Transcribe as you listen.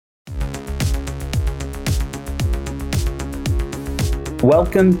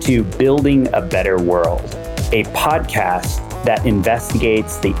Welcome to Building a Better World, a podcast that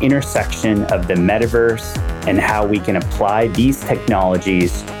investigates the intersection of the metaverse and how we can apply these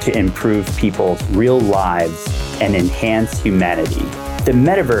technologies to improve people's real lives and enhance humanity. The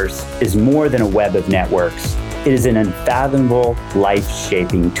metaverse is more than a web of networks. It is an unfathomable,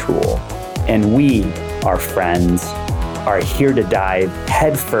 life-shaping tool. And we, our friends, are here to dive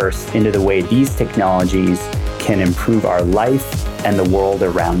headfirst into the way these technologies can improve our life and the world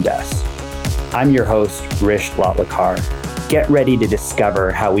around us. I'm your host, Rish Latlakar. Get ready to discover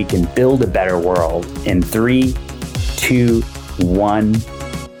how we can build a better world in 3, 2, 1.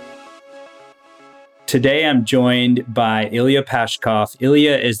 Today, I'm joined by Illia Pashkov.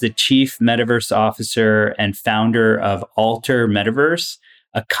 Illia is the Chief Metaverse Officer and founder of Alter Metaverse,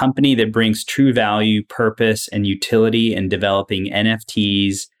 a company that brings true value, purpose, and utility in developing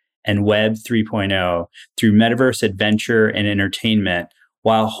NFTs and Web 3.0 through metaverse adventure and entertainment,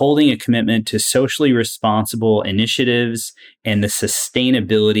 while holding a commitment to socially responsible initiatives and the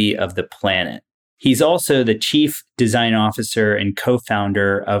sustainability of the planet. He's also the Chief Design Officer and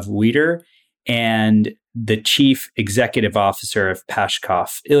co-founder of Weeder and the Chief Executive Officer of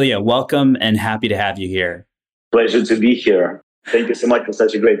Pashkov. Illia, welcome and happy to have you here. Pleasure to be here. Thank you so much for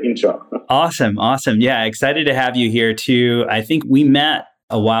such a great intro. Awesome. Yeah, excited to have you here too. I think we met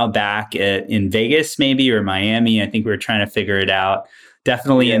a while back in Vegas, maybe, or Miami. I think we were trying to figure it out.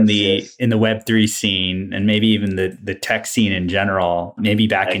 Definitely in the Web3 scene, and maybe even the tech scene in general. Maybe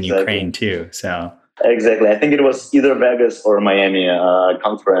back in Ukraine too. So exactly, I think it was either Vegas or Miami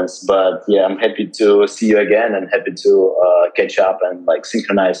conference. But yeah, I'm happy to see you again, and happy to catch up and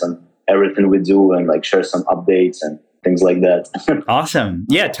synchronize on everything we do and share some updates and things like that. Awesome.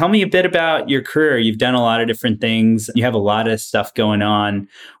 Yeah. Tell me a bit about your career. You've done a lot of different things. You have a lot of stuff going on.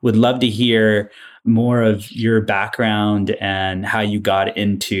 Would love to hear more of your background and how you got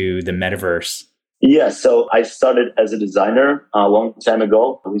into the metaverse. Yeah. So I started as a designer a long time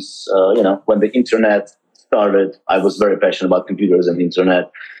ago. It was, when the internet started, I was very passionate about computers and internet.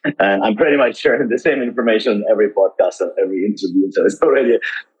 And I'm pretty much sharing the same information every podcast and every interview. So it's already,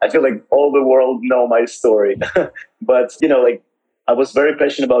 I feel like all the world know my story. But, I was very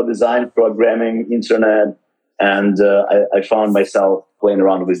passionate about design, programming, internet. And I found myself playing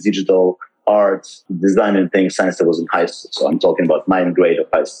around with digital art, designing things since I was in high school. So I'm talking about 9th grade of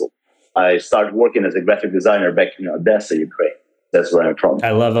high school. I started working as a graphic designer back in Odessa, Ukraine. That's where I'm from.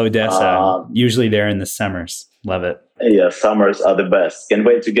 I love Odessa. Usually there in the summers. Love it. Yeah, summers are the best. Can't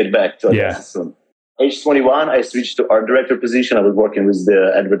wait to get back to Odessa soon. Age 21, I switched to art director position. I was working with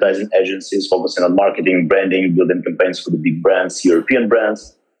the advertising agencies, focusing on marketing, branding, building campaigns for the big brands, European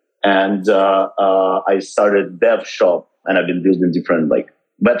brands. And I started Dev Shop, and I've been building different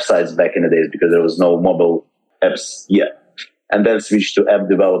websites back in the days because there was no mobile apps yet. And then switched to app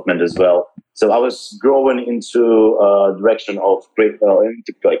development as well. So I was growing into direction of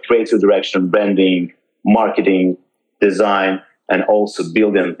creative direction, branding, marketing, design, and also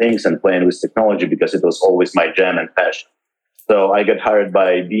building things and playing with technology because it was always my jam and passion. So I got hired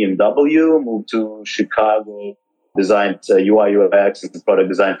by BMW, moved to Chicago, designed UI, UX and product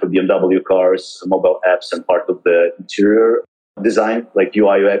design for BMW cars, mobile apps, and part of the interior design,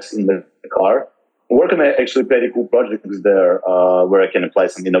 UI, UX in the car. Working on actually pretty cool projects there where I can apply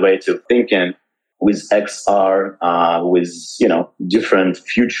some innovative thinking with XR, with, different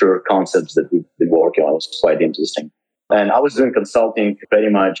future concepts that we've been working on. It was quite interesting. And I was doing consulting pretty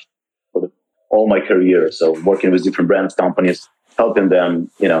much for all my career. So working with different brands, companies, helping them,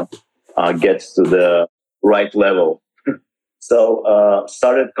 get to the right level. So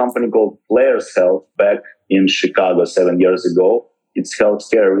started a company called Players Health back in Chicago 7 years ago. It's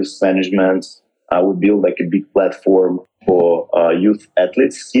healthcare risk management. We build a big platform for youth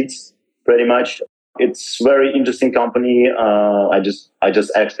athletes, kids, pretty much. It's very interesting company. I just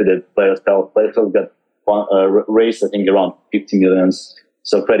exited Players Health. Players Health got raised, I think, around 50 million.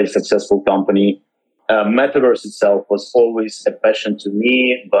 So pretty successful company. Metaverse itself was always a passion to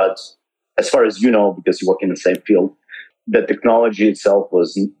me, but as far as you know, because you work in the same field, the technology itself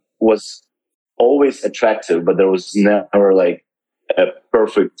was always attractive, but there was never a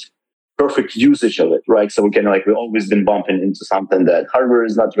perfect usage of it, right? So we've always been bumping into something that hardware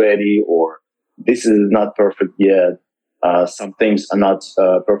is not ready, or this is not perfect yet. Some things are not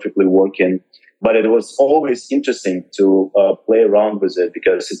perfectly working, but it was always interesting to play around with it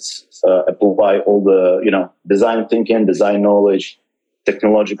because it's apply all the design thinking, design knowledge,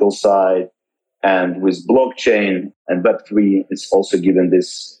 technological side, and with blockchain and Web3, it's also given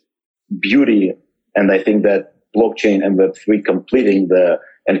this beauty. And I think that blockchain and Web3 completing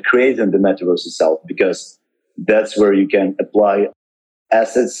and creating the metaverse itself, because that's where you can apply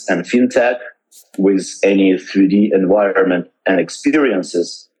assets and fintech with any 3D environment and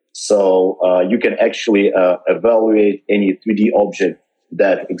experiences. So you can actually evaluate any 3D object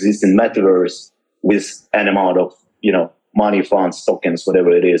that exists in Metaverse with an amount of, money, funds, tokens,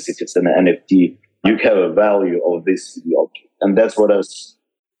 whatever it is. If it's an NFT, you have a value of this 3D object, and that's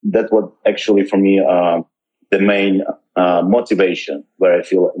what actually for me the main motivation where I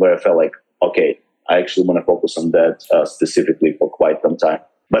felt like, okay, I actually want to focus on that specifically for quite some time.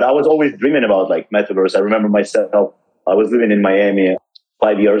 But I was always dreaming about like Metaverse. I remember myself, I was living in Miami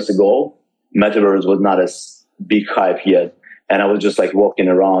 5 years ago. Metaverse was not as big hype yet. And I was just like walking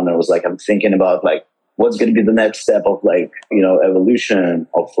around and I was like, I'm thinking about like, what's going to be the next step of like, evolution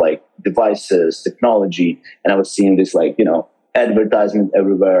of like devices, technology. And I was seeing this like, advertisement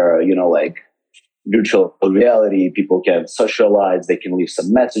everywhere, like virtual reality. People can socialize, they can leave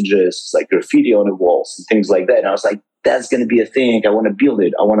some messages, like graffiti on the walls and things like that. And I was like, that's going to be a thing. I want to build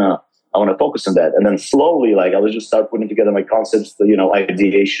it. I want to focus on that. And then slowly, like I was just start putting together my concepts,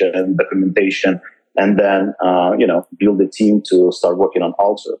 ideation, documentation, and then, build a team to start working on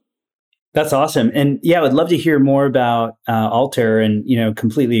Alter. That's awesome. And yeah, I would love to hear more about Alter, and,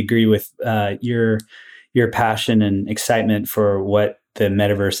 completely agree with your passion and excitement for what the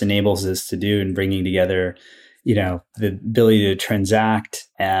metaverse enables us to do and bringing together, the ability to transact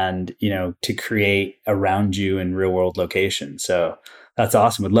and, to create around you in real world locations. So that's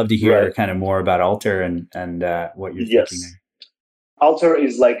awesome. Would love to hear kind of more about Alter and what you're thinking there. Alter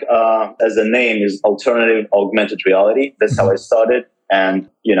is like, as the name is alternative augmented reality. That's how I started. And,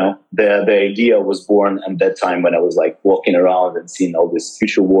 the idea was born at that time when I was like walking around and seeing all this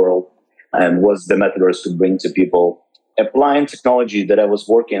future world and what the metaverse could bring to people. Applying technology that I was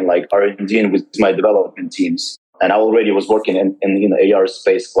working like R&D with my development teams. And I already was working in the AR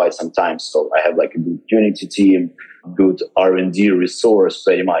space quite some time. So I have like a good Unity team, good R&D resource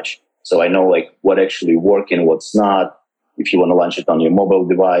pretty much. So I know like what actually works and what's not. If you want to launch it on your mobile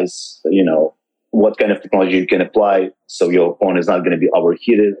device, what kind of technology you can apply so your phone is not going to be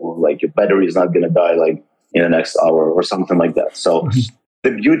overheated or like your battery is not going to die like in the next hour or something like that. So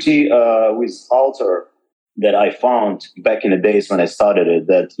the beauty with Alter that I found back in the days when I started it,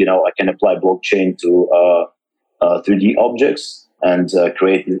 that, I can apply blockchain to 3D objects and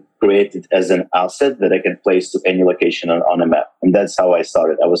create it as an asset that I can place to any location on a map. And that's how I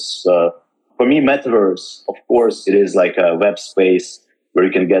started. For me, Metaverse, of course, it is like a web space where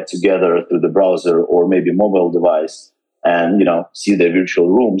you can get together through the browser or maybe mobile device and, see the virtual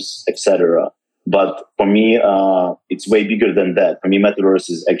rooms, etc. But for me, it's way bigger than that. For me, Metaverse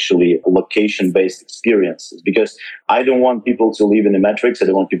is actually location-based experiences, because I don't want people to live in the Matrix. I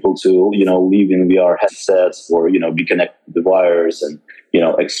don't want people to, live in VR headsets or, be connected to the wires and,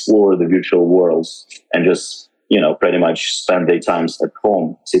 explore the virtual worlds and just, pretty much spend their times at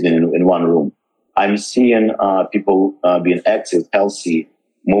home sitting in one room. I'm seeing people being active, healthy,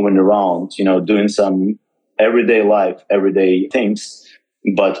 moving around, doing some everyday life, everyday things,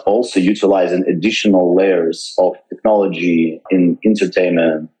 but also utilizing additional layers of technology in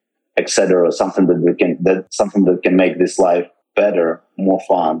entertainment, etc. Something that can make this life better, more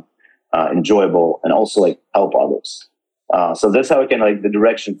fun, enjoyable, and also like help others. So that's how I can the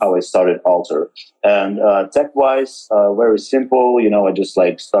direction how I started Alter. And tech-wise, very simple. I just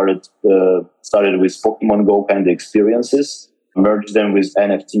started with Pokemon Go kind of experiences, merged them with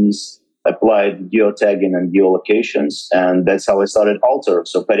NFTs, applied geotagging and geolocations, and that's how I started Alter.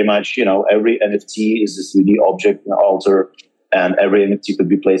 So pretty much, every NFT is a 3D object in Alter, and every NFT could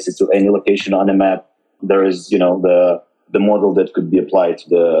be placed to any location on a map. There is, the model that could be applied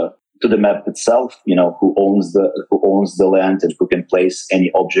to the map itself, who owns the land and who can place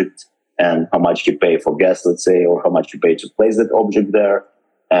any object, and how much you pay for gas, let's say, or how much you pay to place that object there.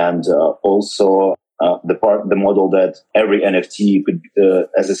 And also the model that every NFT could,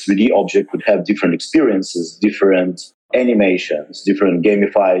 as a 3D object, could have different experiences, different animations, different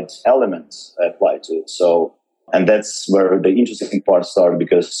gamified elements applied to it. So, and that's where the interesting part started,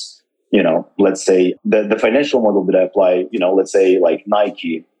 because, let's say the financial model that I apply, let's say like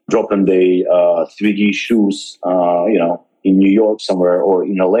Nike, dropping the 3D shoes, in New York somewhere or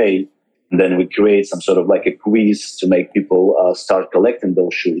in LA. And then we create some sort of like a quiz to make people start collecting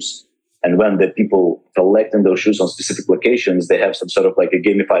those shoes. And when the people collecting those shoes on specific locations, they have some sort of like a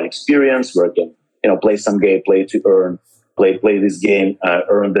gamified experience where they can, play some game, play to earn, play this game,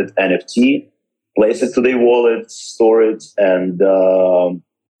 earn that NFT, place it to their wallet, store it, and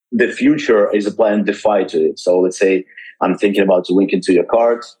the future is applying DeFi to it. So let's say I'm thinking about to link into your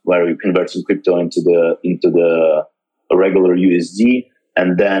card where you convert some crypto into the regular USD.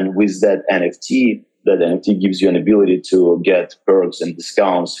 And then with that NFT, that NFT gives you an ability to get perks and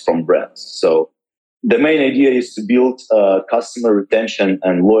discounts from brands. So the main idea is to build a customer retention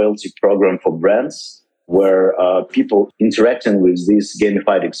and loyalty program for brands where people interacting with these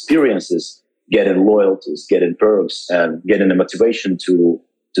gamified experiences getting loyalties, getting perks, and getting the motivation to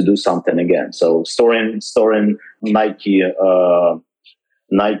do something again. So storing Nike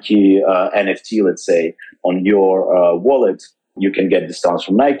NFT, let's say, on your wallet, you can get discounts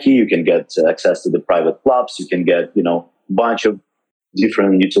from Nike, you can get access to the private clubs, you can get, a bunch of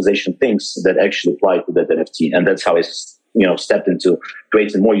different utilization things that actually apply to that NFT. And that's how I, stepped into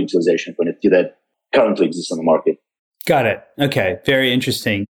creating more utilization for NFT that currently exists on the market. Got it. Okay. Very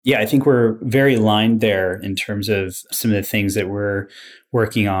interesting. Yeah, I think we're very aligned there in terms of some of the things that we're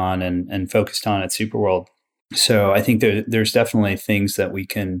working on and focused on at Superworld. So I think there's definitely things that we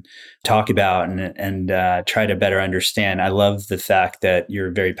can talk about and try to better understand. I love the fact that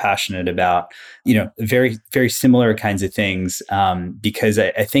you're very passionate about, very, very similar kinds of things, because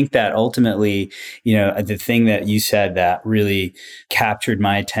I think that ultimately, the thing that you said that really captured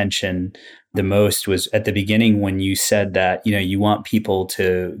my attention the most was at the beginning when you said that, you want people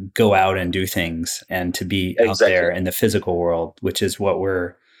to go out and do things and to be out there in the physical world, which is what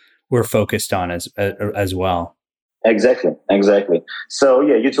we're focused on as well. Exactly. So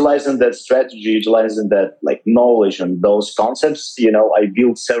utilizing that strategy, utilizing that knowledge and those concepts, I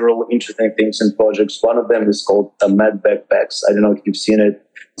built several interesting things in projects. One of them is called Med Backpacks. I don't know if you've seen it.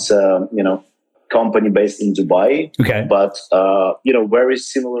 It's company based in Dubai. Okay. But very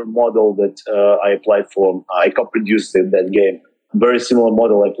similar model that I applied for. I co-produced that game. Very similar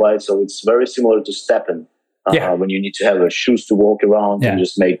model I applied. So it's very similar to Steppen. When you need to have shoes to walk around and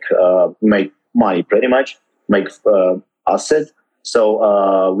just make money, pretty much make asset.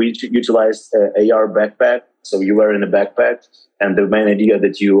 So we utilized AR backpack. So you wear in a backpack, and the main idea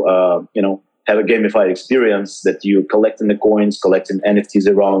that you have a gamified experience that you collecting the coins, collecting NFTs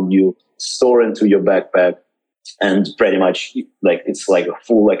around you, store into your backpack, and pretty much it's like a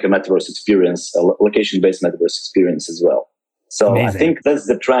full a Metaverse experience, a location-based Metaverse experience as well. So amazing. I think that's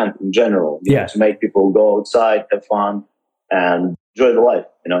the trend in general, to make people go outside, have fun, and enjoy the life,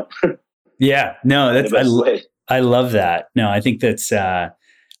 Yeah, no, I love that. No, I think that's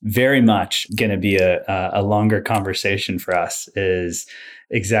very much going to be a longer conversation for us, is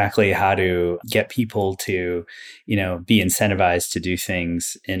exactly how to get people to, be incentivized to do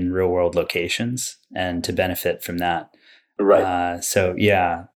things in real world locations and to benefit from that. Right. So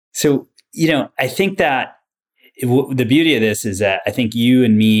I think that the beauty of this is that I think you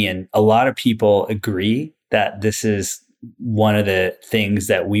and me and a lot of people agree that this is one of the things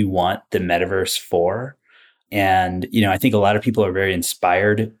that we want the metaverse for. And, I think a lot of people are very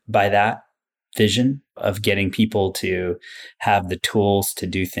inspired by that vision of getting people to have the tools to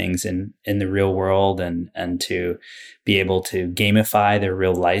do things in the real world and to be able to gamify their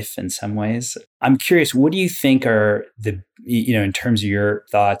real life in some ways. I'm curious, what do you think are in terms of your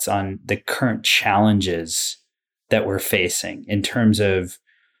thoughts on the current challenges that we're facing in terms of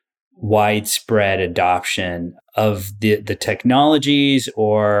widespread adoption of the technologies,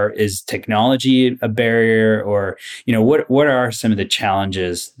 or is technology a barrier, or what are some of the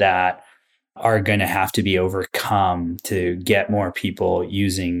challenges that are going to have to be overcome to get more people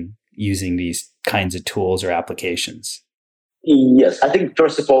using these kinds of tools or applications? Yes, I think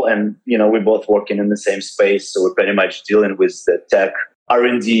first of all, and we're both working in the same space, so we're pretty much dealing with the tech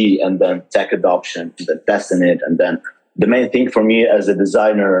R&D and then tech adoption, and then testing it, and then the main thing for me as a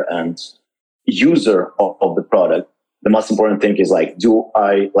designer and user of the product, the most important thing is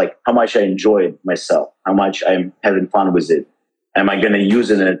how much I enjoy it myself, how much I'm having fun with it. Am I going to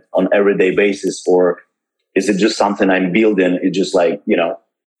use it on everyday basis, or is it just something I'm building? It's just I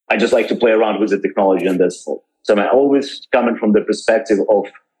just like to play around with the technology, and that's all. So I'm always coming from the perspective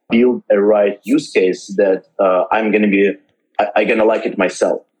of build a right use case that I'm going to like it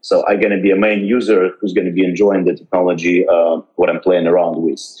myself. So I'm going to be a main user who's going to be enjoying the technology, what I'm playing around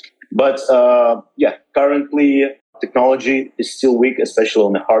with. But currently technology is still weak, especially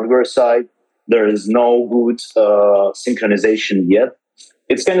on the hardware side. There is no good synchronization yet.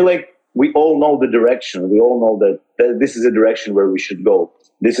 It's kind of we all know the direction. We all know that this is the direction where we should go.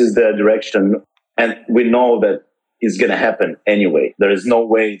 This is the direction, and we know that it's going to happen anyway. There is no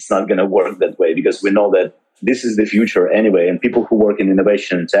way it's not going to work that way, because we know that this is the future anyway. And people who work in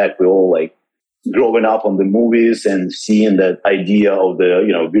innovation and tech, we all growing up on the movies and seeing that idea of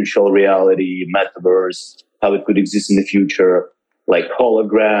the virtual reality, metaverse, how it could exist in the future,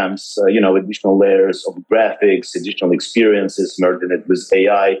 holograms, additional layers of graphics, additional experiences, merging it with AI. We all know that these things gonna happen. Currently, the technology is still weak, especially on the hardware side. There is no good synchronization yet. It's kind of we all know the direction. We all know that this is the direction where we should go. This is the direction, and we know that it's not going to work that way, because we know that this is the future anyway. There is no way it's not going to happen anyway. There is no way it's not going to work that way, because we know that this is the future anyway. And people who work in innovation and tech, we all like growing up on the movies and seeing that idea of the virtual reality, metaverse, how it could exist in the future, holograms, additional experiences, merging it with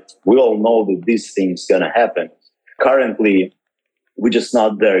AI. We all know that these things gonna happen. We're just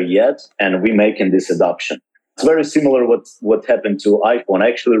not there yet, and we're making this adoption. It's very similar what happened to iPhone. I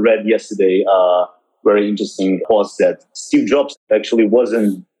actually read yesterday very interesting post that Steve Jobs actually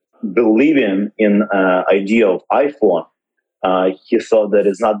wasn't believing in idea of iPhone. He thought that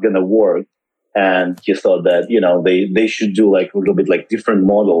it's not going to work, and he thought that they should do like a little bit like different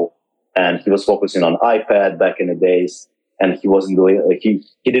model. And he was focusing on iPad back in the days, and he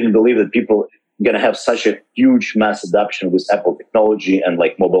didn't believe that people going to have such a huge mass adoption with Apple technology and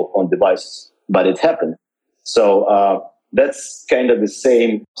like mobile phone devices. But it happened. So that's kind of the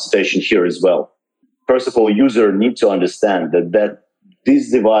same situation here as well. First of all, user need to understand that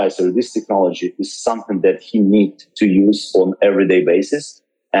this device or this technology is something that he needs to use on everyday basis,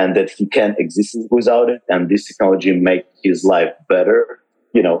 and that he can't exist without it. And this technology make his life better.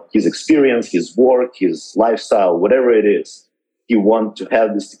 His experience, his work, his lifestyle, whatever it is, he wants to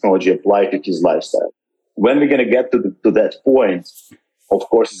have this technology applied to his lifestyle. When we're going to get to that point, of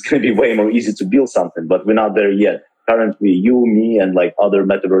course, it's going to be way more easy to build something, but we're not there yet. Currently, you, me, and like other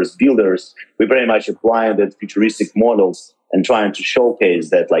metaverse builders, we're very much applying that futuristic models and trying to showcase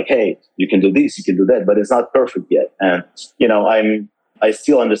that, like, hey, you can do this, you can do that, but it's not perfect yet. And I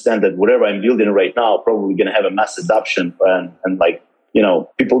still understand that whatever I'm building right now probably going to have a mass adoption, and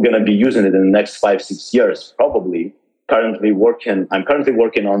people going to be using it in the next 5-6 years probably. I'm currently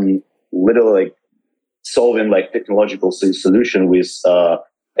working on literally like solving like technological solution with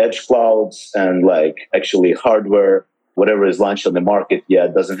edge clouds and like actually hardware, whatever is launched on the market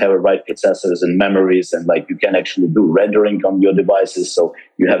yet doesn't have the right processors and memories, and like you can actually do rendering on your devices. So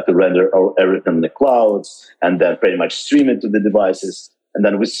you have to render everything in the clouds and then pretty much stream it to the devices. And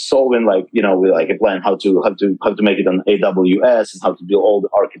then we're solving we're like applying how to make it on AWS and how to do all the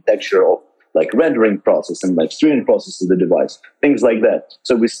architecture of like rendering process and like streaming process to the device, things like that.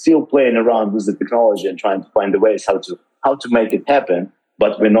 So we're still playing around with the technology and trying to find the ways how to make it happen,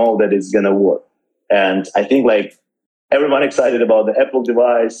 but we know that it's going to work. And I think like everyone excited about the Apple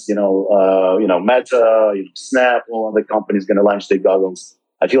device, Meta, Snap, all other companies going to launch their goggles.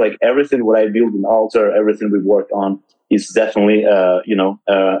 I feel like everything what I build in Alter, everything we work on is definitely,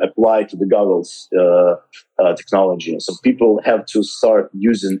 applied to the goggles technology. So people have to start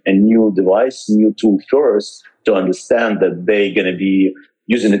using a new device, new tool first to understand that they're going to be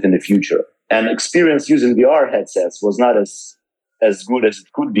using it in the future. And experience using VR headsets was not as good as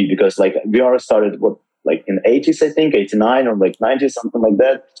it could be, because like VR started in 80s, I think, 89 or like 90s, something like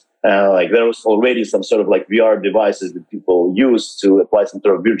that. There was already some sort of like VR devices that people use to apply some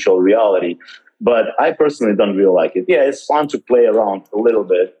sort of virtual reality. But I personally don't really like it. Yeah, it's fun to play around a little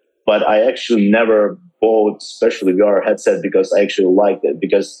bit, but I actually never bought especially VR headset because I actually liked it,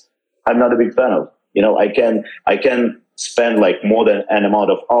 because I'm not a big fan of. I can spend like more than an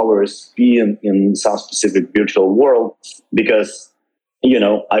amount of hours being in some specific virtual world because,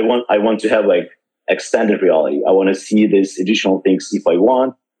 I want to have like extended reality. I want to see these additional things if I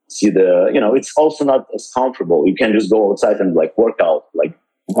want. See it's also not as comfortable. You can just go outside and like work out, like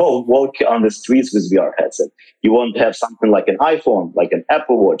walk on the streets with VR headset. You won't have something like an iPhone, like an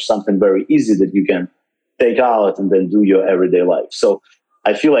Apple Watch, something very easy that you can take out and then do your everyday life. So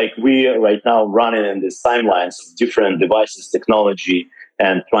I feel like we are right now running in these timelines of different devices, technology,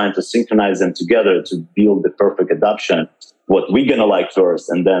 and trying to synchronize them together to build the perfect adoption, what we're going to like first,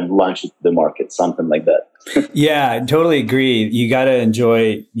 and then launch it to the market, something like that. Yeah, I totally agree. You got to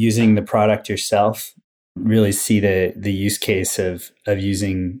enjoy using the product yourself, really see the use case of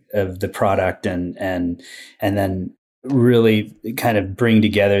the product and then really kind of bring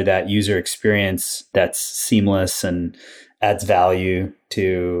together that user experience that's seamless and adds value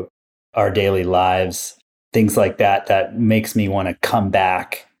to our daily lives. Things like that makes me want to come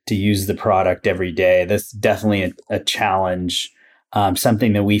back to use the product every day. That's definitely a challenge,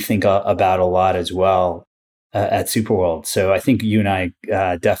 something that we think about a lot as well at Superworld. So I think you and I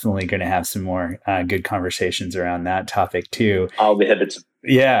definitely going to have some more good conversations around that topic too. I'll be happy to.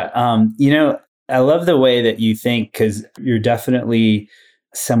 Yeah. I love the way that you think, because you're definitely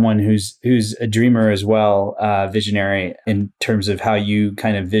someone who's a dreamer as well, visionary in terms of how you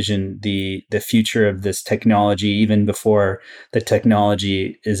kind of vision the future of this technology, even before the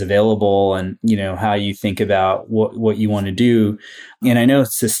technology is available, and how you think about what you want to do. And I know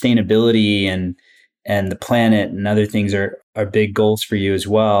sustainability and the planet and other things are big goals for you as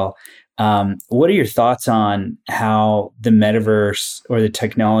well. What are your thoughts on how the metaverse or the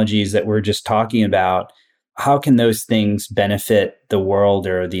technologies that we're just talking about, how can those things benefit the world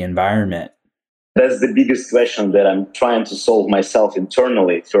or the environment? That's the biggest question that I'm trying to solve myself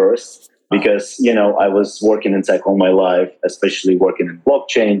internally first, because, I was working in tech all my life, especially working in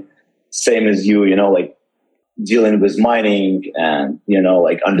blockchain, same as you, like dealing with mining and,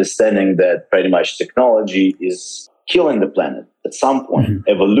 like understanding that pretty much technology is killing the planet at some point.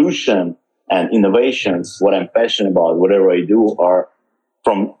 Evolution and innovations, what I'm passionate about, whatever I do, are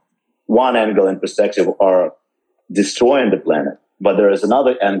from one angle and perspective are destroying the planet. But there is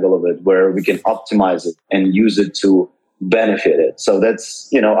another angle of it where we can optimize it and use it to benefit it. So that's,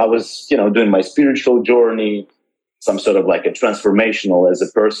 I was, doing my spiritual journey, some sort of like a transformational as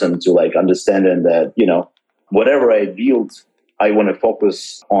a person to like understanding that, whatever I build, I want to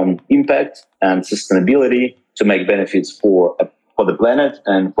focus on impact and sustainability to make benefits for the planet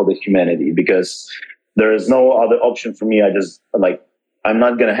and for the humanity, because there is no other option for me. I'm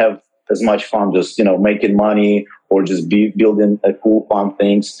not going to have as much fun just, making money or just building a cool, fun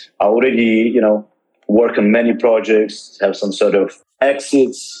things. I already, work on many projects, have some sort of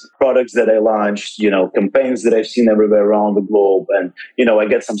exits, products that I launched, campaigns that I've seen everywhere around the globe. And, I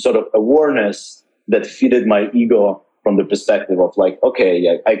get some sort of awareness that fitted my ego from the perspective of like, okay,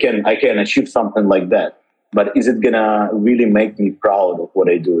 yeah, I can achieve something like that. But is it going to really make me proud of what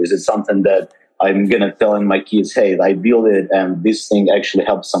I do? Is it something that I'm going to tell my kids, hey, I built it and this thing actually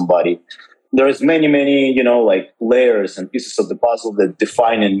helps somebody? There's many, like layers and pieces of the puzzle that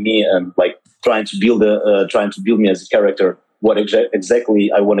define in me and like trying to build me as a character, what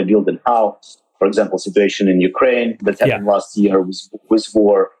exactly I want to build and how. For example, situation in Ukraine that happened last year with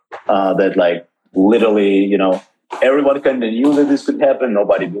war, that like literally, everyone kind of knew that this could happen.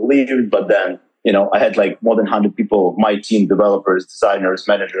 Nobody believed, but then, I had like more than 100 people, my team, developers, designers,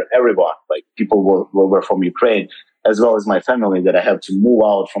 manager, everyone, like people were from Ukraine, as well as my family that I have to move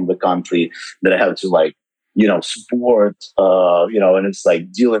out from the country, that I have to like, support, and it's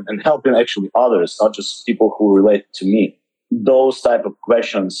like dealing and helping actually others, not just people who relate to me. Those type of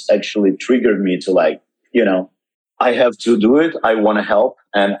questions actually triggered me to like, I have to do it. I want to help,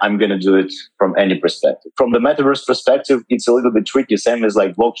 and I'm going to do it from any perspective. From the metaverse perspective, it's a little bit tricky. Same as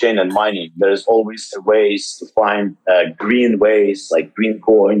like blockchain and mining. There's always ways to find green ways, like green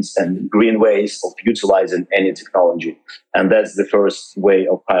coins and green ways of utilizing any technology. And that's the first way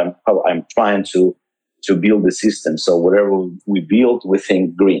of how I'm trying to build the system. So whatever we build, we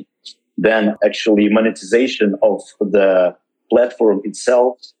think green. Then actually monetization of the platform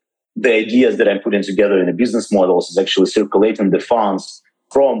itself, the ideas that I'm putting together in the business models is actually circulating the funds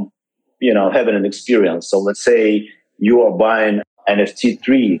from, having an experience. So let's say you are buying NFT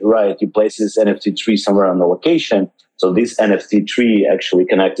tree, right? You place this NFT tree somewhere on the location. So this NFT tree actually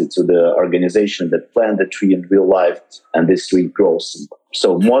connected to the organization that planted the tree in real life, and this tree grows.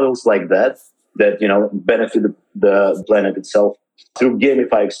 So models like that, benefit the planet itself through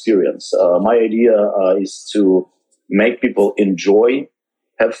gamify experience. My idea is to make people enjoy,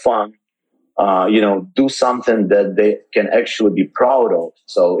 have fun, do something that they can actually be proud of.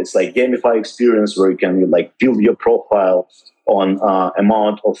 So it's like gamify experience where you can like build your profile on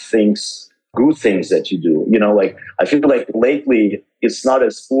amount of things, good things that you do. Like I feel like lately it's not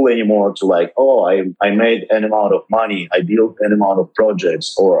as cool anymore to like, oh, I made an amount of money, I built an amount of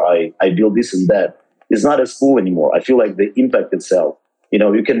projects, or I built this and that. It's not as cool anymore. I feel like the impact itself,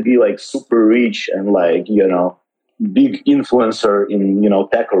 you can be like super rich and like, big influencer in,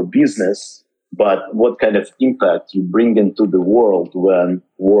 tech or business, but what kind of impact you bring into the world when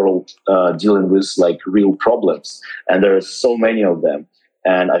world dealing with like real problems? And there are so many of them.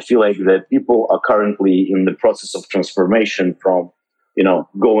 And I feel like that people are currently in the process of transformation from,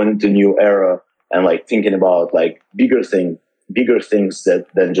 going into new era and like thinking about like bigger things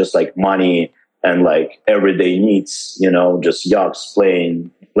than just like money and like everyday needs, just yachts,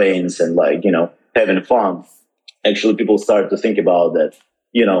 planes and like, having fun. Actually, people start to think about that,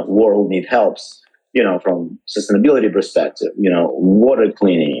 world need helps, from sustainability perspective, water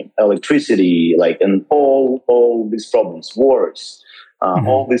cleaning, electricity, like, and all these problems, wars,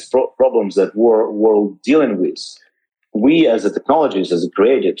 all these problems that we're dealing with. We as a technologists, as a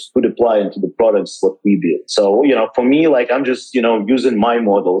creatives, could apply into the products what we build. So, for me, like I'm just, using my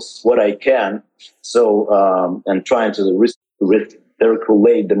models, what I can. So, and trying to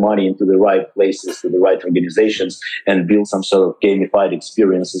circulate the money into the right places, to the right organizations, and build some sort of gamified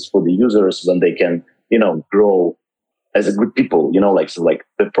experiences for the users when they can, grow as a good people, like, so like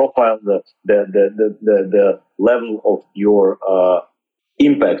the profile, the level of your,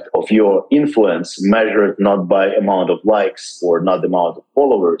 impact of your influence measured not by amount of likes or not the amount of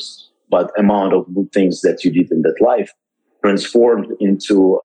followers, but amount of good things that you did in that life transformed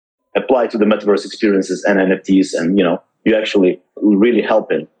into apply to the metaverse experiences and NFTs. And, you actually really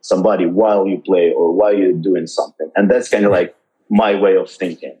helping somebody while you play or while you're doing something. And that's kind of like my way of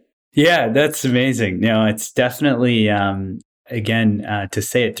thinking. Yeah, that's amazing. It's definitely, again, to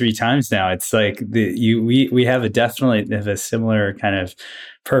say it 3 times now, it's like we have definitely have a similar kind of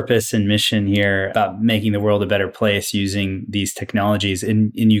purpose and mission here about making the world a better place using these technologies.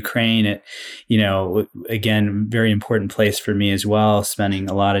 In Ukraine, again, very important place for me as well, spending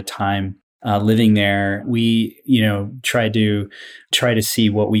a lot of time living there. We, try to see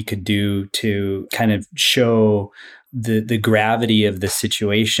what we could do to kind of show the gravity of the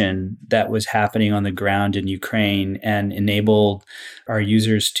situation that was happening on the ground in Ukraine, and enabled our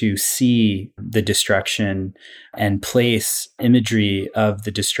users to see the destruction and place imagery of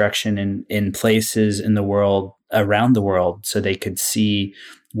the destruction in places in the world, around the world, so they could see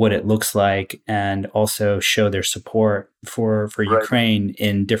what it looks like, and also show their support for Ukraine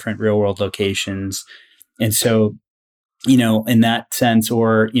in different real world locations. And so, in that sense,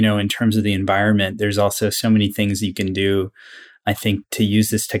 or, in terms of the environment, there's also so many things you can do, I think, to use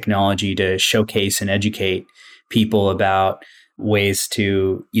this technology to showcase and educate people about ways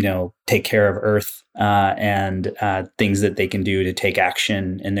to, take care of Earth and things that they can do to take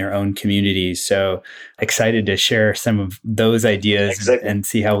action in their own communities. So excited to share some of those ideas and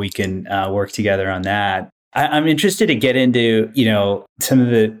see how we can work together on that. I'm interested to get into, some of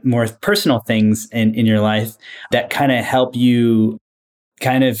the more personal things in your life that kind of help you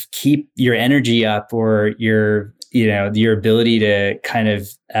kind of keep your energy up, or your ability to kind of,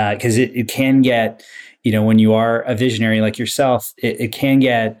 because it can get, when you are a visionary like yourself, it can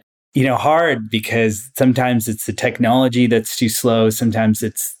get, hard, because sometimes it's the technology that's too slow. Sometimes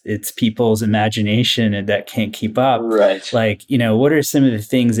it's people's imagination that can't keep up. Right. Like, what are some of the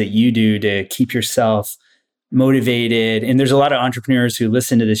things that you do to keep yourself motivated? And there's a lot of entrepreneurs who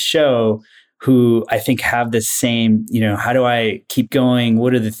listen to this show who I think have the same, how do I keep going?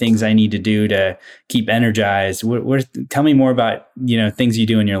 What are the things I need to do to keep energized? Tell me more about, things you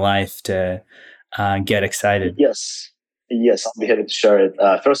do in your life to get excited. Yes, I'll be happy to share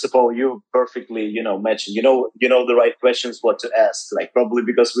it. First of all, you perfectly, mentioned, the right questions what to ask, like probably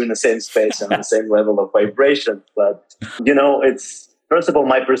because we're in the same space and on the same level of vibration. But, it's, first of all,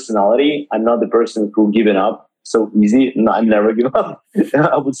 my personality. I'm not the person who given up so easy. No, I never give up.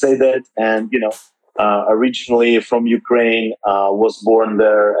 I would say that. And, originally from Ukraine, was born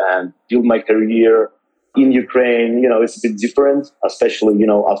there and built my career in Ukraine. It's a bit different, especially,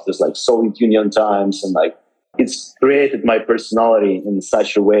 after like Soviet Union times, and like it's created my personality in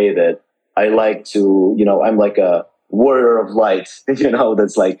such a way that I like to, I'm like a warrior of light,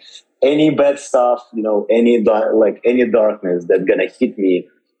 that's like any bad stuff, any darkness that's gonna hit me,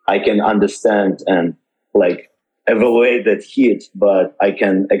 I can understand and like evaluate that hit, but I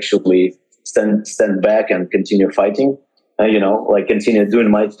can actually stand back and continue fighting, and, continue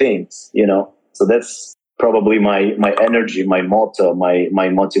doing my things, So that's probably my energy, my motto, my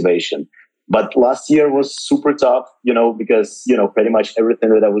motivation. But last year was super tough, because, pretty much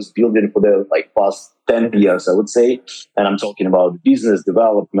everything that I was building for the past 10 years, I would say. And I'm talking about business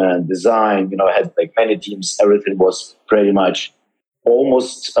development, design, I had many teams. Everything was pretty much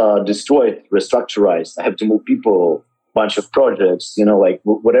almost destroyed, restructured. I have to move people, bunch of projects,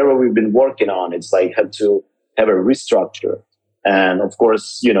 whatever we've been working on, it's had to have a restructure. And of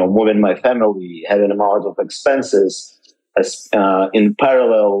course, moving my family, having amount of expenses, in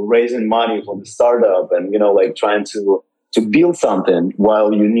parallel, raising money for the startup, and trying to build something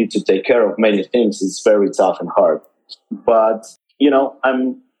while you need to take care of many things is very tough and hard. But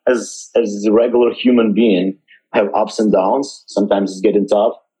I'm as a regular human being, I have ups and downs. Sometimes it's getting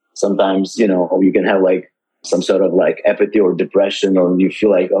tough. Sometimes you can have some sort of apathy or depression, or you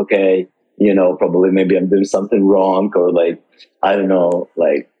feel like, okay, probably maybe I'm doing something wrong, or I don't know,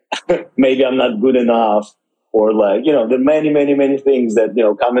 maybe I'm not good enough. Or there are many things that,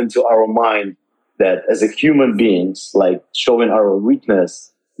 come into our mind that as a human beings, showing our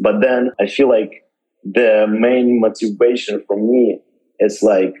weakness. But then I feel like the main motivation for me is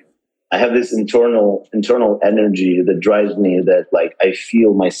I have this internal energy that drives me, that I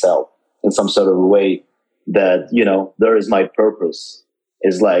feel myself in some sort of way that, there is my purpose.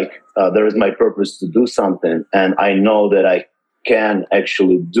 Is there is my purpose to do something. And I know that I can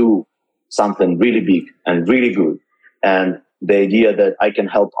actually do something really big and really good. And the idea that I can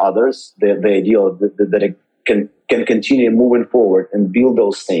help others, the idea that I can continue moving forward and build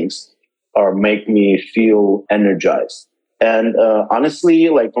those things, or make me feel energized. And honestly,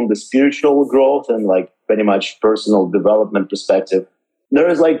 from the spiritual growth and pretty much personal development perspective, there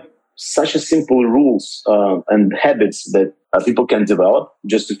is such a simple rules and habits that people can develop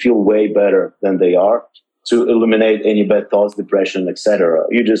just to feel way better than they are, to eliminate any bad thoughts, depression, etc.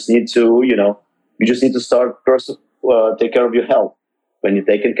 You just need to start first, take care of your health. When you're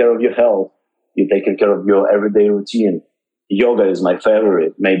taking care of your health, you're taking care of your everyday routine. yoga is my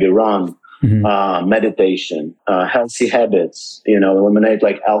favorite, maybe run, meditation, healthy habits, eliminate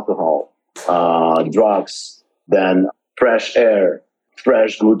like alcohol, drugs, then fresh air,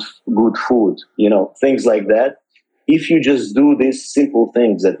 fresh, good food, things like that. If you just do these simple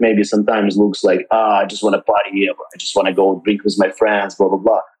things that maybe sometimes looks like, I just want to party, or I just want to go drink with my friends, blah, blah,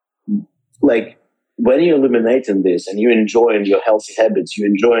 blah. Like when you're eliminating this and you enjoying your healthy habits, you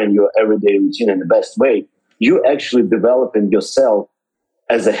enjoying your everyday routine in the best way, you actually developing yourself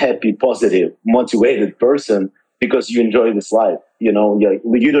as a happy, positive, motivated person because you enjoy this life. You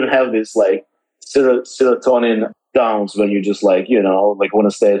don't have this like serotonin downs when you just like want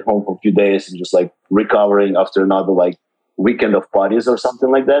to stay at home for a few days and just like recovering after another like weekend of parties or something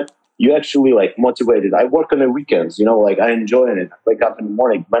like that. You actually like motivated. I work on the weekends, like I enjoy it. I wake up in the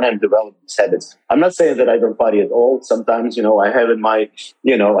morning when I'm developing these habits. I'm not saying that I don't party at all. Sometimes, I have in my,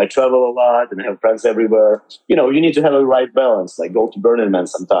 I travel a lot and have friends everywhere. You need to have a right balance, like go to Burning Man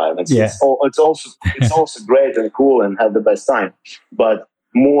sometime. It's also great and cool and have the best time. But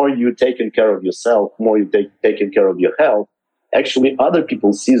more you taking care of yourself, more you taking care of your health, actually other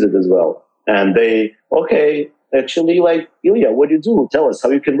people sees it as well. And they, actually, like, Illia, what do you do? Tell us how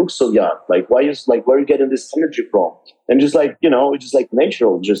you can look so young. Like, where are you getting this energy from? And just like, it's just like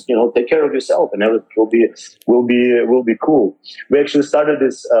natural. Just, take care of yourself and everything will be cool. We actually started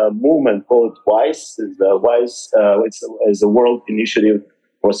this movement called WISE. It's a World Initiative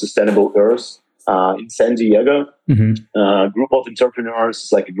for Sustainable Earth in San Diego. Group of entrepreneurs.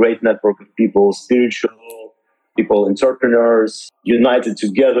 It's like a great network of people, spiritual people, entrepreneurs, united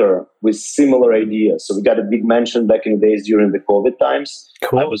together with similar ideas. So we got a big mention back in the days during the COVID times.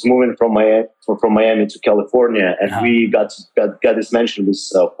 Cool. I was moving from Miami to California, and we got this mention with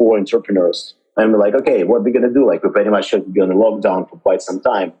 4 entrepreneurs. And we're like, okay, what are we going to do? Like, we pretty much had to be on a lockdown for quite some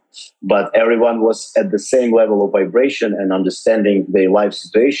time. But everyone was at the same level of vibration and understanding their life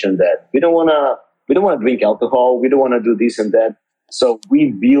situation that we don't want to drink alcohol. We don't want to do this and that. So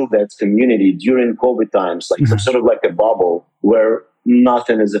we built that community during COVID times, like sort of like a bubble where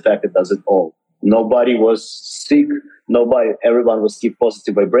nothing is affected us at all. Nobody was sick. Everyone was keep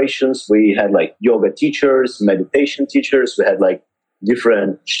positive vibrations. We had like yoga teachers, meditation teachers. We had like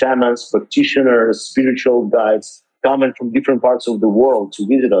different shamans, practitioners, spiritual guides coming from different parts of the world to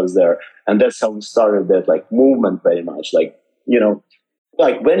visit us there. And that's how we started that like movement very much. Like,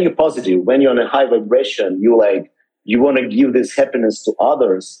 like when you're positive, when you're on a high vibration, you want to give this happiness to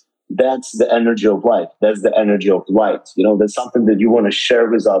others. That's the energy of life. That's the energy of light. That's something that you want to share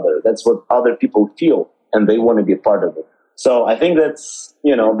with others. That's what other people feel, and they want to be part of it. So I think that's,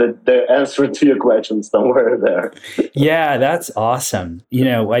 the answer to your question somewhere there. Yeah, that's awesome. We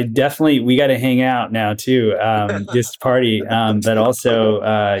got to hang out now too, this party, but also,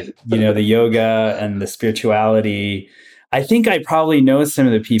 the yoga and the spirituality. I think I probably know some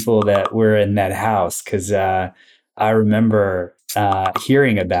of the people that were in that house because I remember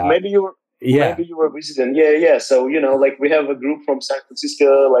hearing about. Maybe you were visiting. Yeah. So like we have a group from San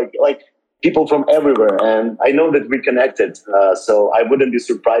Francisco, like people from everywhere, and I know that we connected. So I wouldn't be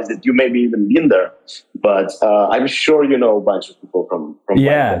surprised that you maybe even been there. But I'm sure you know a bunch of people from.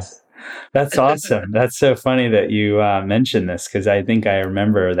 Yeah, that's awesome. That's so funny that you mentioned this because I think I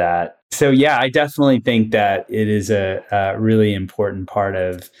remember that. So yeah, I definitely think that it is a really important part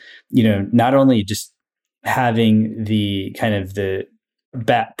of not only just having the kind of the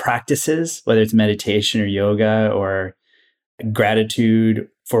practices, whether it's meditation or yoga or gratitude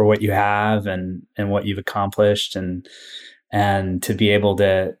for what you have and what you've accomplished and to be able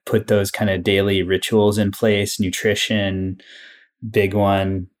to put those kind of daily rituals in place, nutrition, big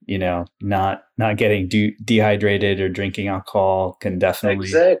one, not getting dehydrated or drinking alcohol can definitely,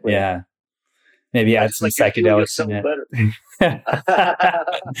 exactly. Yeah. Maybe add some psychedelics in it.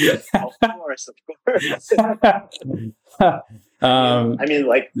 Of course. I mean,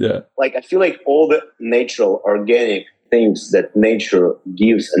 like I feel like all the natural, organic things that nature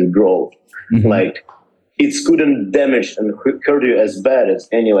gives and grows, like it couldn't damage and hurt you as bad as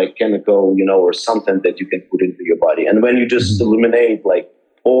any like chemical, or something that you can put into your body. And when you just eliminate like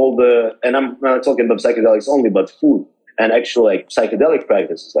all the, and I'm not talking about psychedelics only, but food and actual like psychedelic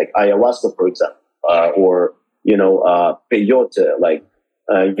practices like ayahuasca, for example. Or peyote, like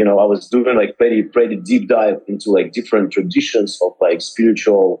I was doing like pretty deep dive into like different traditions of like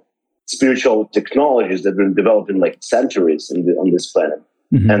spiritual technologies that have been developed in like centuries on this planet.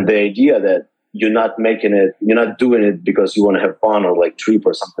 And the idea that you're not doing it because you want to have fun or like trip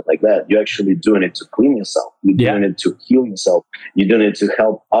or something like that. You're actually doing it to clean yourself. You're doing it to heal yourself. You're doing it to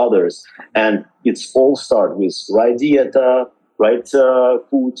help others. And it's all start with right dieta, right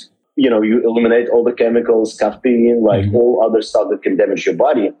food, you eliminate all the chemicals, caffeine, like all other stuff that can damage your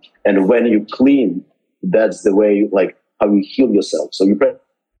body. And when you clean, that's the way, like how you heal yourself. So you pray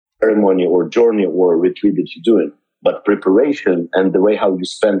ceremony or journey or retreat that you're doing, but preparation and the way how you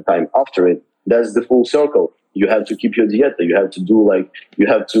spend time after it, that's the full circle. You have to keep your dieta. You have to you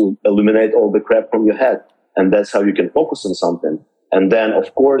have to eliminate all the crap from your head. And that's how you can focus on something. And then,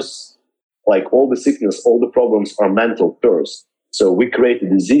 of course, like all the sickness, all the problems are mental first. So we create a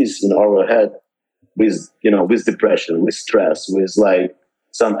disease in our head with depression, with stress, with like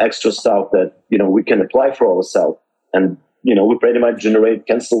some extra stuff that, we can apply for ourselves. And, we pretty much generate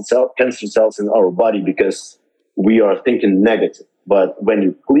cancer cells in our body because we are thinking negative. But when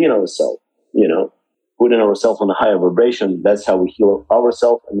you clean ourselves, putting ourselves on a higher vibration, that's how we heal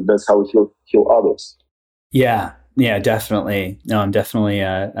ourselves and that's how we heal others. Yeah, definitely. No, I'm definitely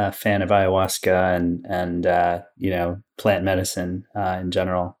a fan of ayahuasca and plant medicine in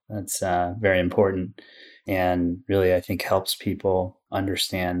general. That's very important and really, I think, helps people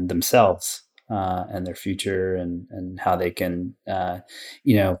understand themselves and their future and how they can,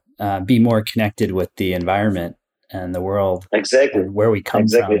 be more connected with the environment and the world. Exactly. And where we come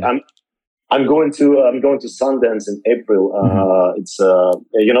from. I'm going to Sundance in April. It's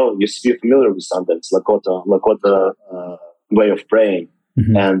you're familiar with Sundance, Lakota way of praying,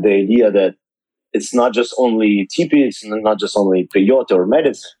 and the idea that it's not just only tipi, it's not just only peyote or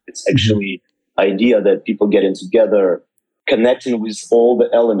medicine. It's actually idea that people getting together, connecting with all the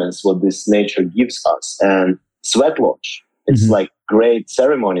elements what this nature gives us. And sweat lodge, it's like great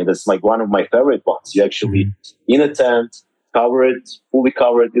ceremony. That's like one of my favorite ones. You actually in a tent, fully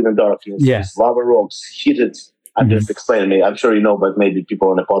covered in the darkness. Yeah. Lava rocks, heated. I'm just explaining it. I'm sure you know, but maybe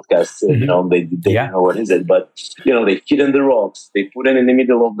people on the podcast, they don't know what is it. But they heat in the rocks. They put it in the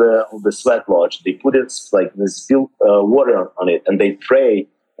middle of the sweat lodge. They put it like they spill water on it, and they pray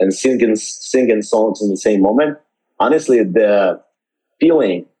and sing songs in the same moment. Honestly, the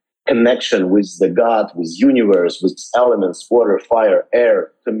feeling, connection with the God, with universe, with elements, water, fire,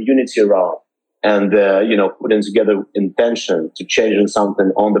 air, community around. And, putting together intention to change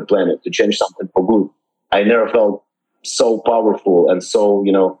something on the planet, to change something for good. I never felt so powerful and so,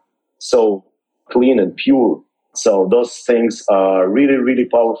 so clean and pure. So those things are really, really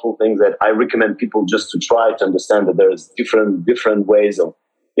powerful things that I recommend people just to try to understand that there's different ways of,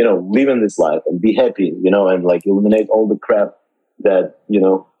 living this life and be happy, and like eliminate all the crap that,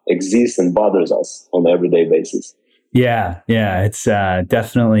 exists and bothers us on an everyday basis. Yeah. It's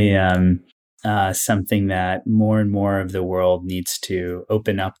definitely something that more and more of the world needs to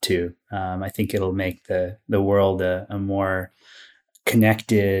open up to. I think it'll make the world a more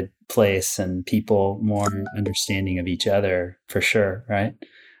connected place and people more understanding of each other for sure, right?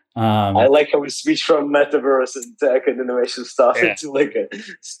 I like how we switch from metaverse and tech and innovation stuff into like a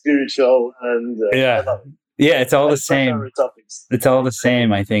spiritual and it's all the same. It's all the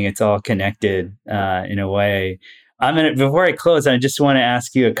same. I think it's all connected in a way. Before I close, I just want to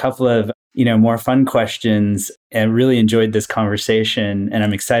ask you a couple of more fun questions. And really enjoyed this conversation, and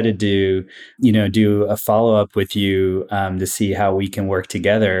I'm excited to do a follow-up with you to see how we can work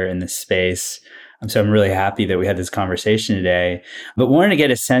together in this space. So I'm really happy that we had this conversation today, but wanted to get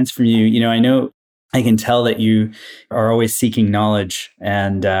a sense from you. I know I can tell that you are always seeking knowledge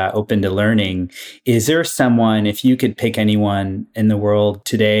and open to learning. Is there someone, if you could pick anyone in the world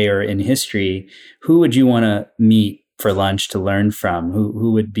today or in history, who would you want to meet for lunch to learn from?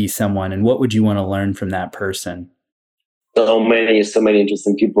 Who would be someone, and what would you want to learn from that person? So many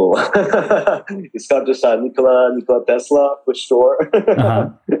interesting people. It's hard to start. Nikola Tesla for sure.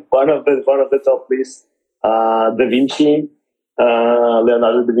 One of the top lists. Da Vinci,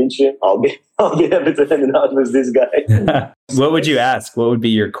 Leonardo da Vinci. I'll be happy to hang out with this guy. What would you ask? What would be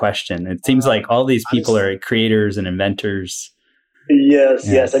your question? It seems like all these people are creators and inventors.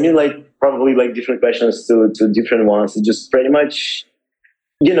 Yes. I mean, like probably like different questions to different ones. It's just pretty much,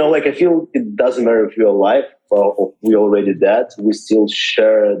 like I feel it doesn't matter if you're alive or we already dead. We still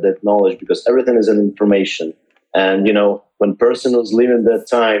share that knowledge because everything is an information. And when person was living that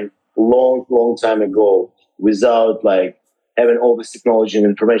time, long time ago, without like having all this technology and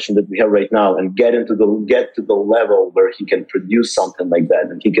information that we have right now, and get to the level where he can produce something like that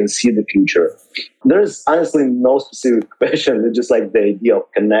and he can see the future. There's honestly no specific question. It's just like the idea of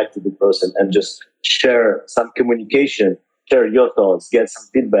connect to the person and just share some communication, share your thoughts, get some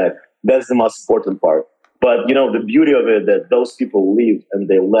feedback. That's the most important part. But the beauty of it that those people live and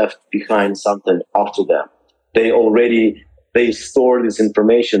they left behind something after them. They store this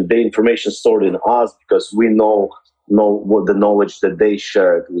information. The information stored in us because we know what the knowledge that they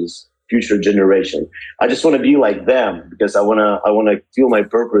shared with future generation. I just want to be like them because I want to feel my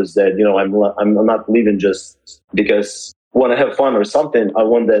purpose that, I'm not living just because I want to have fun or something. I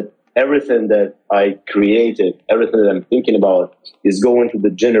want that everything that I created, everything that I'm thinking about is going to the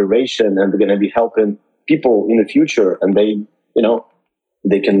generation and they're going to be helping people in the future, and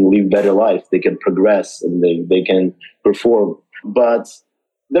they can live better life, they can progress, and they can perform. But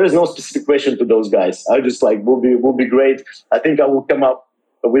there is no specific question to those guys. I just will be great. I think I will come up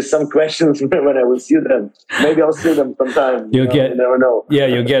with some questions when I will see them. Maybe I'll see them sometime. You never know. Yeah,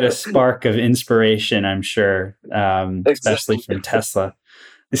 you'll get a spark of inspiration, I'm sure, especially from Tesla.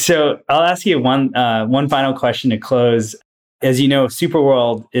 So I'll ask you one final question to close. As you know,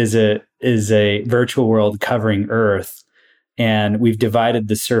 Superworld is a virtual world covering Earth, and we've divided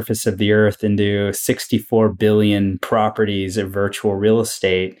the surface of the Earth into 64 billion properties of virtual real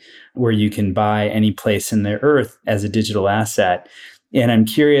estate where you can buy any place in the Earth as a digital asset. And I'm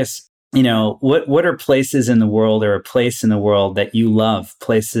curious, what are places in the world, or a place in the world that you love,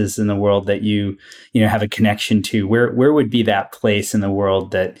 places in the world that you have a connection to? Where would be that place in the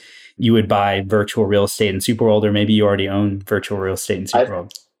world that you would buy virtual real estate in Superworld, or maybe you already own virtual real estate in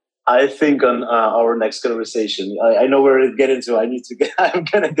Superworld? I think on our next conversation, I know where to get into. I'm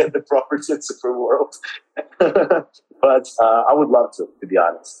going to get the property in Superworld. But I would love to be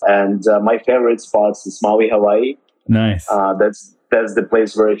honest. And my favorite spots is Maui, Hawaii. Nice. That's the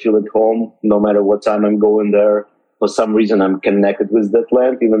place where I feel at home. No matter what time I'm going there, for some reason I'm connected with that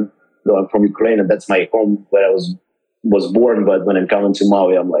land, even though I'm from Ukraine and that's my home where I was born. But when I'm coming to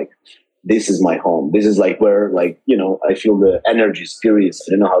Maui, I'm like, this is my home. This is where I feel the energy, spirits.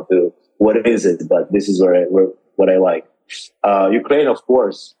 I don't know what is it, but this is what I like. Ukraine, of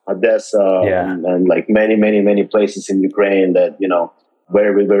course, Odessa, and many, many, many places in Ukraine that,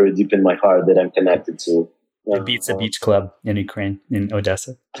 very, very deep in my heart that I'm connected to. The Pizza Beach Club in Ukraine, in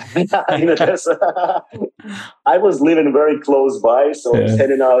Odessa. In Odessa. I was living very close by, so I was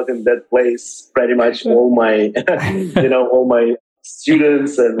heading out in that place pretty much all my, all my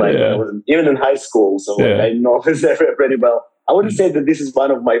students, and I was even in high school, so I know this area pretty well. I wouldn't say that this is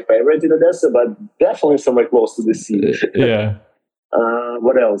one of my favorite in Odessa, but definitely somewhere close to the sea.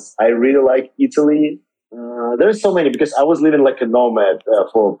 What else? I really like Italy. There's so many, because I was living like a nomad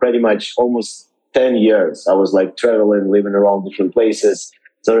for pretty much almost 10 years. I was traveling, living around different places.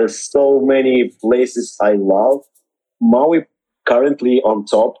 So there's so many places I love. Maui currently on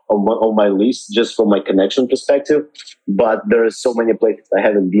top of my list, just from my connection perspective. But there are so many places I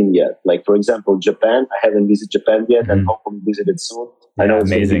haven't been yet. Like, for example, Japan. I haven't visited Japan yet, and hopefully visit it soon. I know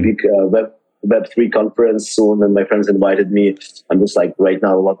it's a big Web3 conference soon, and my friends invited me. I'm just right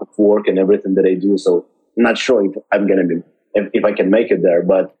now, a lot of work and everything that I do. So I'm not sure if I'm going to if I can make it there.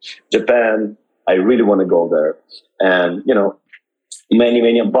 But Japan, I really want to go there. And,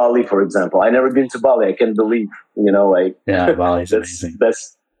 many, Bali, for example. I never been to Bali. I can't believe, Bali's amazing.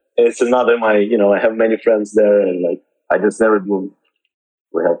 It's another, I have many friends there, and I just never do.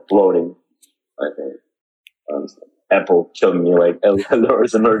 We have floating, I think. Apple showed me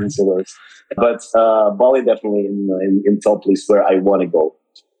alerts, emergency alerts. But Bali definitely in top list where I want to go.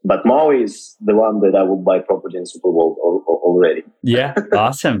 But Maui is the one that I will buy property in Superworld already. Yeah,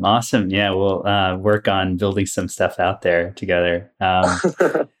 awesome. Yeah, we'll work on building some stuff out there together.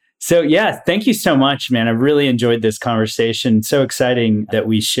 So thank you so much, man. I really enjoyed this conversation. So exciting that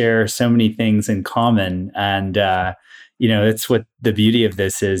we share so many things in common. And, that's what the beauty of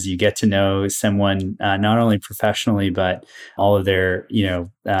this is. You get to know someone, not only professionally, but all of their,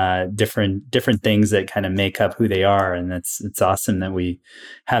 different things that kind of make up who they are. And it's awesome that we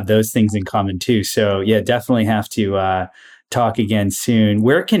have those things in common too. So definitely have to talk again soon.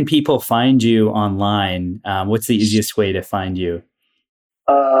 Where can people find you online? What's the easiest way to find you?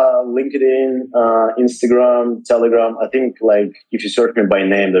 LinkedIn, Instagram, Telegram. I think if you search me by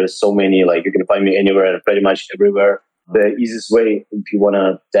name, there's so many, you can find me anywhere and pretty much everywhere. The easiest way, if you want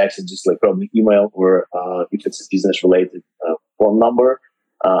to text it, just probably email, or if it's a business related phone number.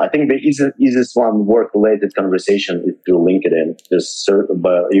 I think the easiest one, work related conversation, is through LinkedIn. Just search,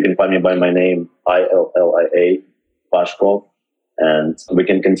 you can find me by my name, Illia Pashkov, and we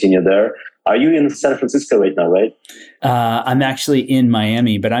can continue there. Are you in San Francisco right now, right? I'm actually in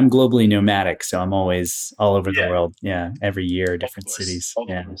Miami, but I'm globally nomadic, so I'm always all over the world. Yeah, every year, different cities.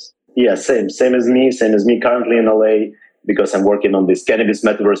 Yeah, same as me. Currently in LA, because I'm working on this cannabis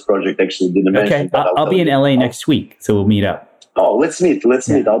Metaverse project. Actually, didn't mention. Okay, I'll be in LA next week, so we'll meet up. Oh, let's meet.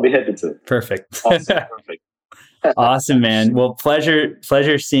 I'll be happy to. Perfect. Awesome. Perfect. Awesome, man. Well, pleasure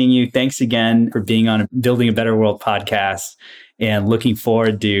seeing you. Thanks again for being on Building a Better World podcast, and looking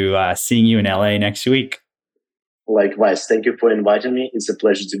forward to seeing you in LA next week. Likewise. Thank you for inviting me. It's a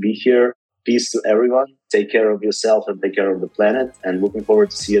pleasure to be here. Peace to everyone. Take care of yourself and take care of the planet. And looking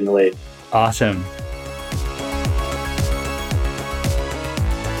forward to see you in LA. Awesome.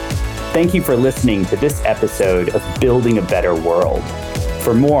 Thank you for listening to this episode of Building a Better World.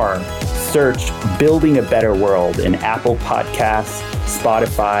 For more, search Building a Better World in Apple Podcasts,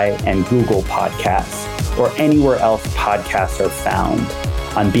 Spotify, and Google Podcasts, or anywhere else podcasts are found.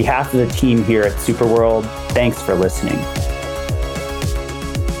 On behalf of the team here at Superworld, thanks for listening.